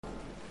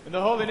In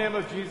the holy name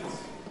of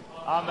Jesus,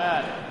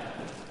 amen.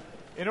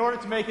 In order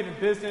to make it in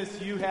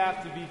business, you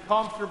have to be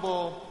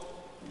comfortable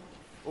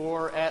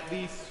or at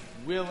least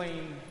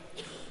willing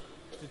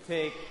to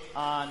take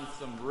on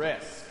some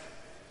risk.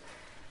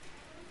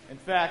 In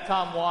fact,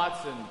 Tom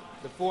Watson,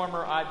 the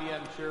former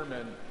IBM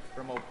chairman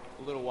from a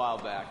little while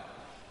back,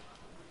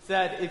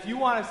 said, if you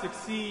want to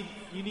succeed,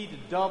 you need to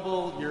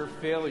double your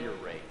failure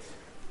rate.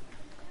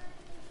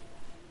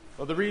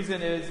 Well, the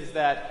reason is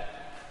that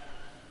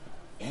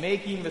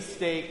making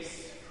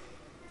mistakes,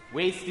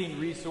 wasting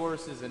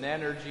resources and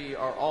energy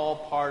are all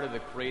part of the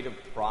creative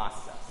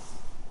process.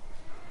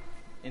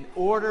 In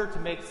order to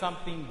make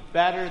something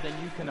better than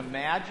you can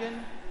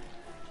imagine,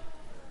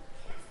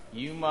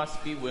 you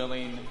must be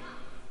willing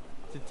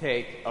to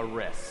take a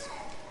risk.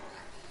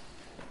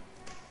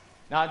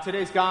 Now, in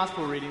today's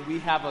gospel reading, we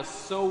have a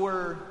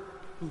sower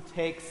who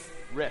takes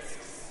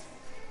risks.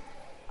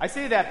 I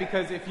say that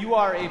because if you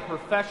are a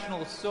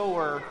professional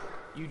sower,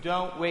 you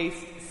don't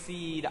waste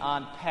seed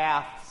on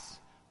paths,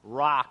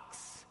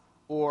 rocks,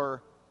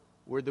 or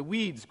where the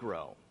weeds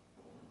grow.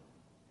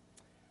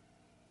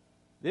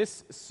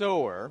 This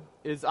sower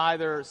is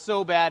either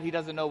so bad he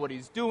doesn't know what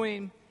he's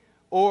doing,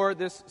 or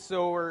this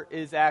sower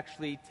is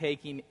actually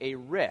taking a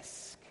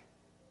risk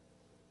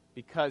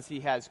because he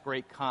has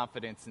great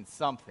confidence in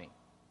something.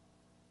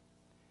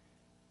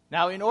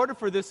 Now, in order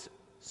for this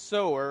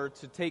sower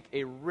to take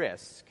a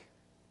risk,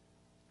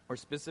 or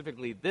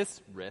specifically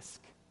this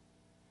risk,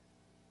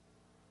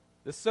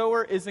 the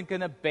sower isn't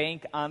going to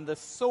bank on the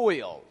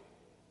soil,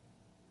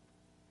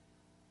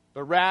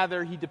 but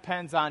rather he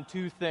depends on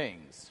two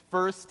things.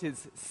 First,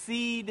 his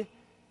seed,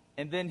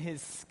 and then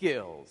his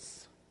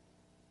skills.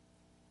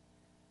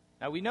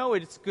 Now, we know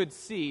it's good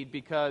seed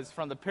because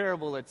from the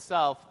parable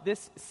itself,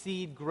 this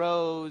seed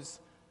grows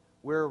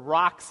where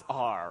rocks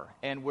are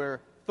and where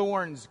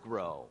thorns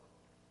grow.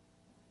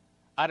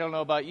 I don't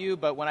know about you,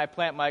 but when I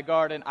plant my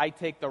garden, I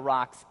take the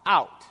rocks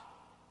out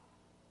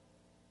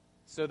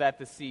so that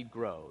the seed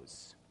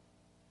grows.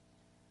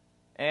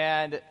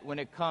 And when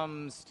it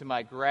comes to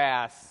my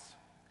grass,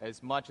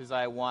 as much as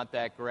I want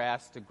that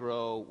grass to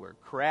grow where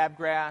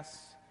crabgrass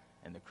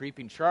and the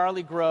creeping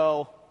Charlie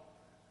grow,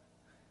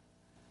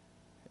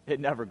 it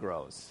never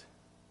grows.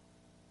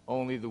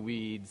 Only the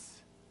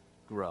weeds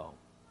grow.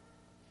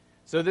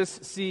 So this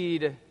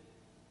seed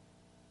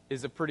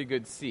is a pretty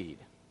good seed.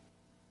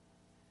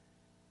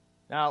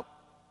 Now,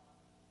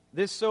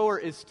 this sower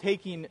is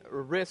taking a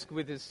risk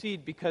with his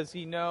seed because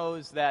he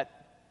knows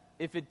that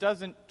if it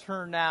doesn't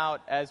turn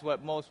out as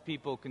what most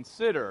people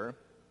consider,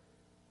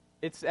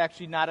 it's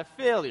actually not a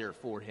failure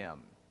for him,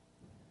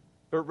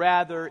 but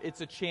rather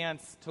it's a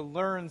chance to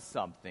learn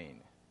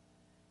something.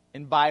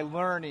 And by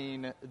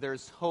learning,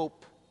 there's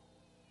hope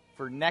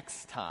for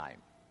next time.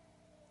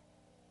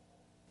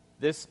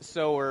 This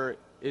sower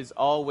is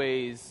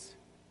always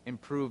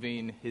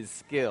improving his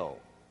skill.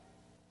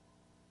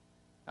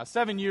 Now,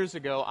 7 years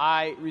ago,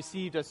 I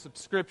received a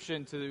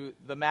subscription to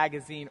the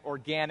magazine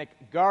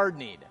Organic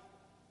Gardening.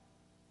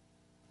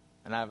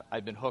 And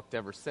I've been hooked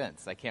ever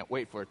since. I can't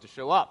wait for it to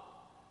show up.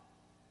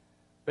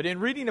 But in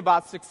reading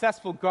about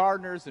successful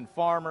gardeners and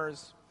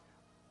farmers,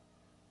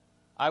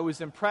 I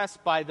was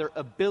impressed by their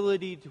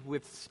ability to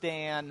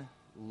withstand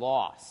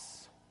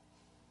loss.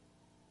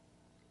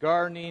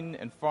 Gardening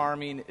and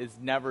farming is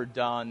never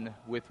done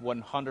with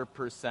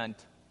 100%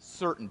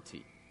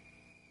 certainty.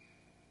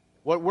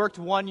 What worked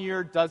one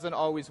year doesn't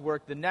always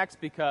work the next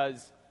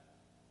because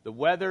the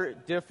weather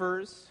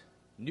differs,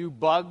 new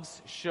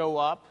bugs show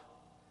up,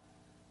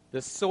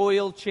 the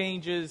soil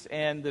changes,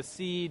 and the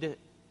seed,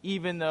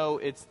 even though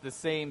it's the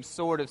same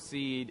sort of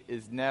seed,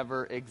 is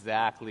never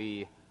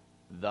exactly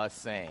the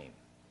same.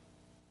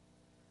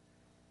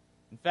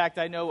 In fact,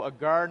 I know a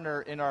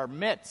gardener in our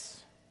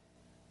midst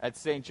at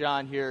St.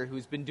 John here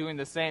who's been doing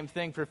the same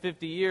thing for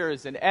 50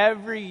 years, and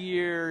every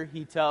year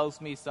he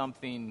tells me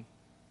something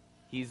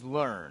he's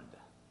learned.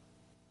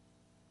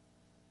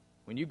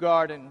 When you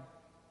garden,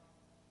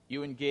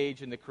 you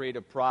engage in the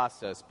creative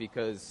process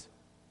because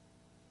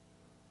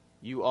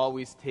you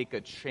always take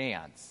a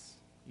chance.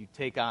 You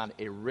take on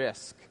a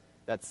risk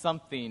that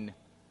something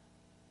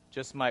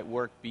just might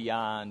work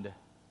beyond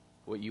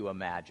what you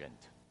imagined.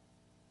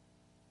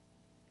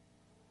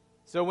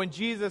 So when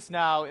Jesus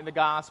now in the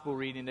gospel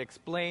reading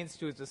explains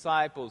to his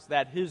disciples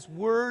that his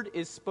word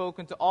is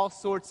spoken to all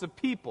sorts of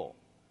people,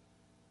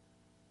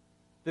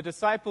 the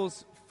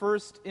disciples'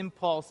 first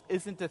impulse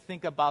isn't to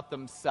think about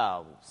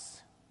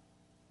themselves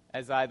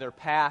as either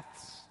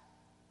paths,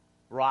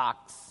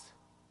 rocks,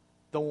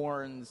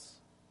 thorns,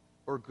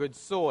 or good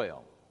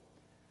soil.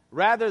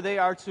 Rather, they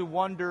are to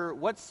wonder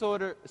what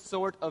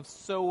sort of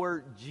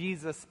sower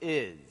Jesus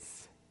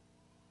is.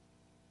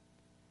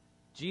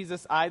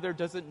 Jesus either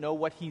doesn't know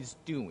what he's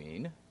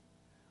doing,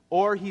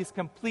 or he's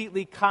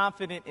completely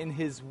confident in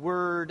his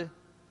word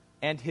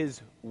and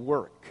his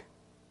work.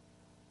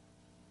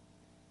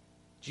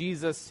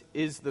 Jesus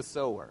is the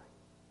sower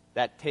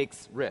that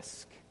takes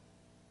risk,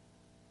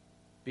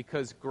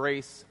 because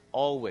grace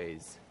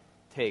always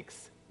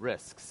takes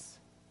risks.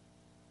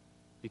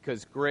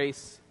 because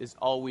grace is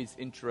always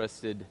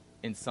interested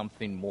in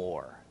something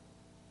more,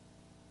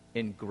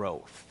 in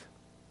growth.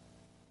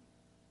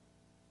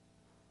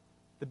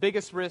 The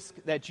biggest risk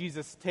that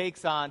Jesus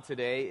takes on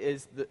today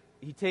is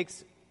he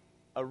takes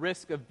a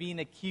risk of being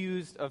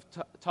accused of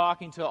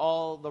talking to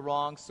all the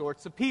wrong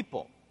sorts of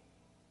people.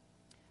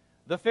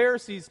 The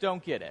Pharisees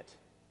don't get it.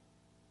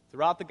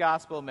 Throughout the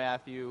Gospel of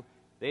Matthew,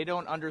 they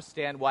don't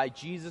understand why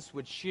Jesus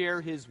would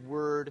share his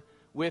word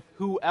with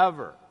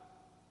whoever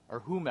or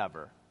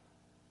whomever,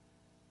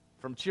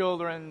 from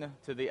children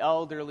to the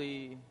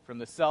elderly, from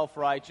the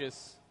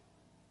self-righteous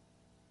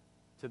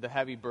to the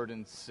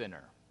heavy-burdened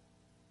sinner.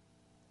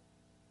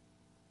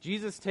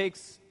 Jesus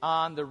takes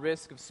on the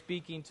risk of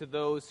speaking to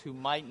those who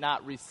might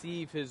not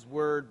receive his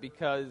word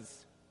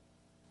because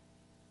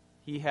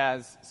he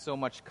has so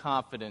much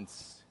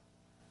confidence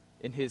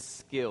in his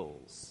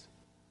skills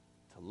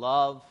to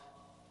love,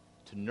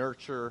 to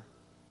nurture,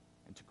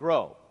 and to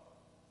grow.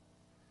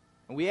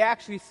 And we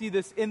actually see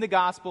this in the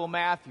Gospel of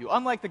Matthew.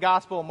 Unlike the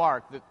Gospel of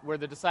Mark, where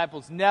the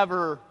disciples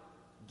never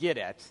get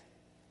it,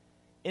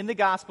 in the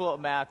Gospel of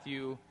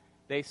Matthew,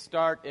 they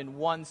start in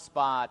one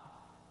spot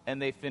and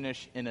they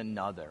finish in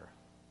another.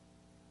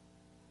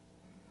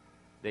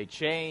 They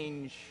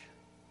change,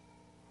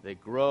 they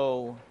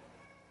grow,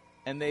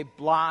 and they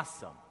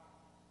blossom.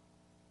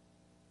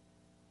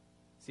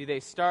 See, they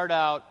start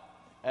out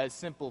as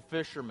simple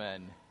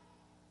fishermen,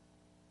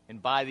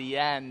 and by the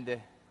end,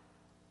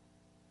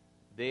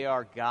 they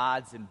are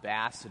God's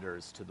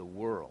ambassadors to the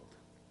world.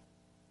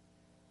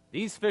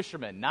 These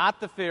fishermen, not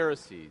the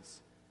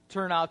Pharisees,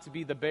 turn out to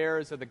be the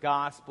bearers of the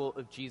gospel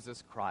of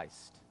Jesus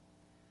Christ.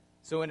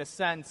 So in a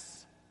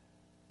sense,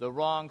 the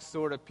wrong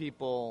sort of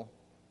people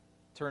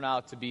turn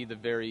out to be the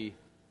very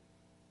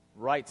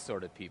right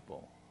sort of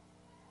people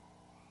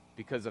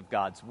because of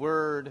God's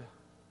word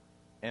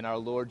and our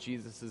Lord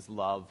Jesus'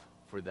 love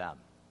for them.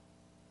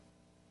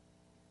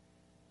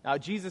 Now,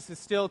 Jesus is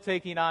still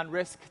taking on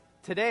risk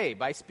today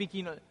by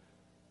speaking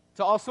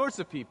to all sorts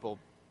of people,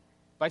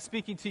 by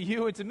speaking to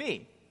you and to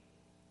me.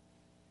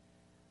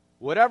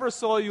 Whatever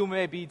soul you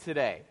may be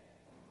today,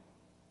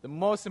 the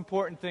most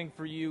important thing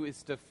for you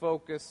is to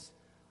focus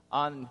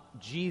on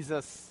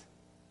Jesus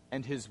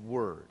and his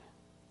word.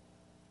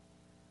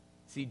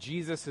 See,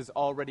 Jesus has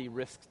already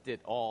risked it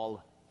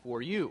all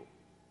for you.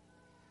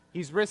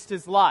 He's risked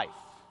his life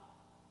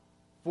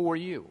for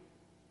you.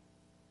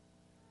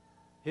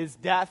 His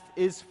death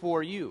is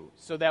for you,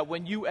 so that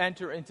when you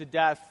enter into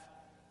death,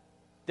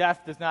 death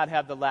does not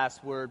have the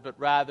last word, but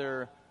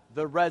rather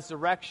the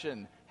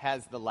resurrection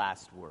has the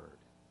last word.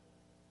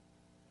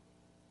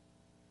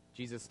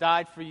 Jesus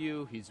died for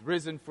you, he's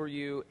risen for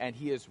you, and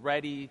he is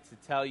ready to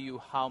tell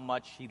you how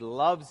much he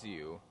loves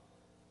you,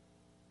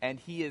 and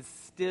he is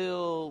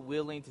still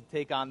willing to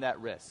take on that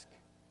risk.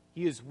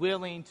 He is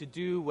willing to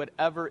do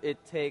whatever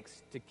it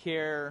takes to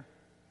care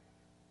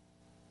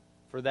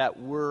for that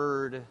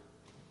word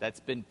that's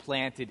been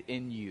planted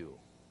in you.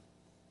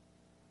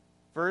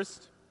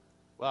 First,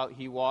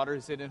 he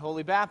waters it in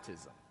holy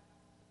baptism.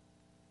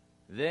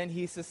 Then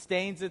he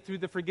sustains it through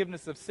the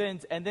forgiveness of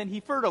sins, and then he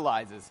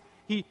fertilizes.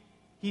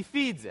 He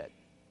feeds it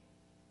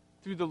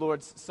through the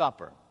Lord's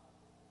Supper.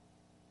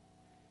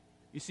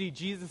 You see,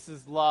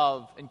 Jesus'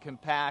 love and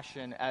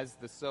compassion as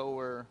the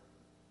sower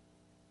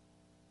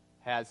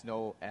has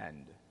no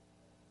end.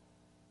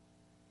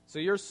 So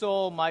your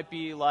soul might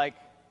be like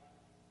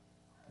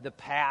the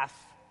path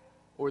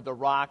or the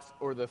rocks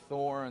or the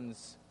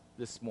thorns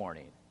this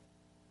morning.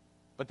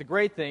 But the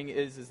great thing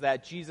is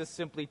that Jesus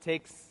simply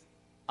takes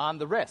on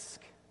the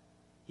risk.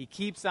 He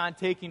keeps on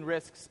taking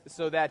risks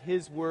so that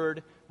his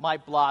word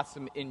might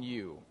blossom in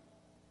you.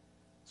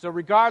 So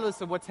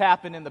regardless of what's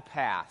happened in the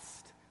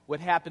past, what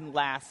happened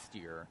last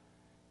year,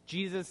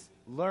 Jesus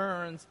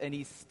learns and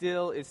he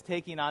still is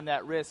taking on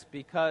that risk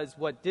because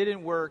what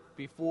didn't work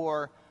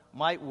before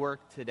might work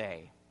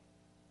today.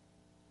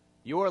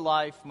 Your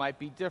life might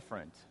be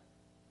different,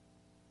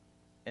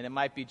 and it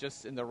might be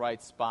just in the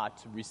right spot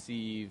to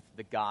receive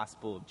the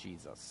gospel of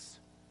Jesus.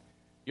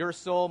 Your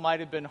soul might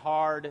have been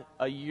hard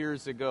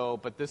years ago,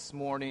 but this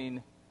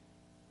morning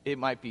it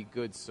might be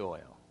good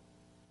soil.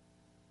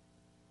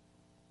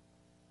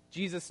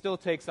 Jesus still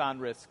takes on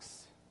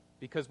risks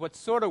because what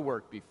sort of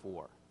worked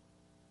before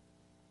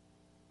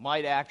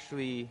might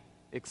actually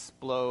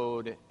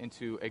explode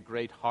into a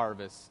great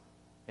harvest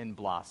and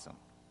blossom.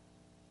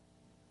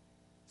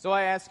 So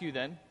I ask you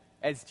then,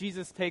 as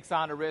Jesus takes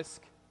on a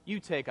risk, you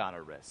take on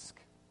a risk.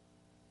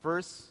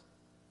 First,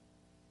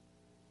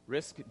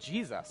 risk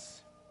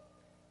Jesus,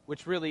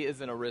 which really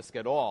isn't a risk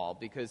at all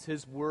because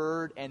his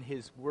word and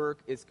his work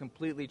is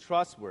completely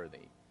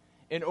trustworthy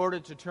in order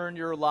to turn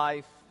your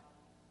life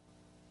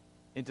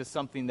into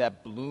something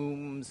that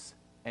blooms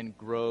and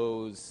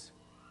grows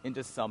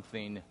into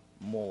something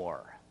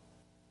more.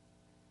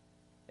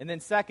 And then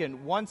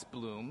second, once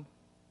bloom,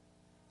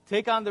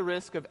 take on the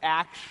risk of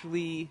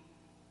actually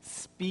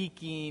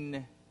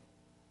speaking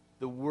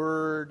the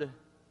word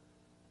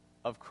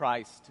of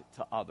Christ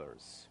to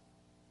others,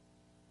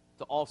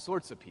 to all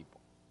sorts of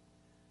people,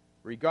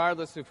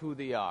 regardless of who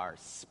they are.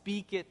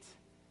 Speak it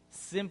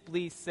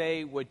simply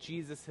say what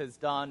Jesus has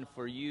done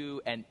for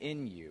you and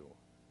in you.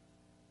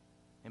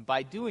 And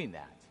by doing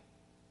that,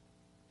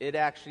 it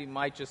actually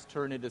might just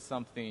turn into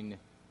something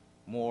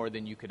more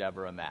than you could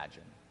ever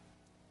imagine.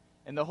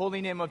 In the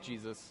holy name of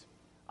Jesus,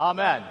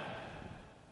 amen.